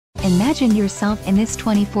Imagine yourself in this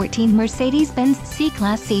 2014 Mercedes-Benz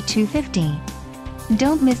C-Class C250.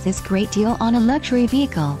 Don't miss this great deal on a luxury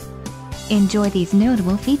vehicle. Enjoy these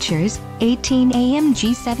notable features: 18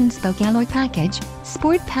 AMG 7-spoke alloy package,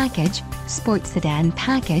 Sport Package, Sport Sedan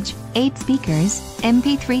Package, 8 speakers,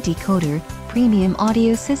 MP3 decoder, premium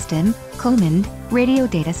audio system, COMAND, radio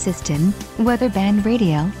data system, weather band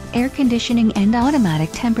radio, air conditioning and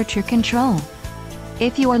automatic temperature control.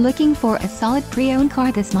 If you are looking for a solid pre-owned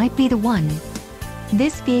car, this might be the one.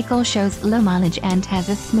 This vehicle shows low mileage and has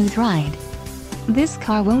a smooth ride. This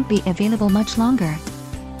car won't be available much longer.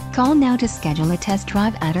 Call now to schedule a test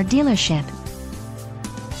drive at our dealership.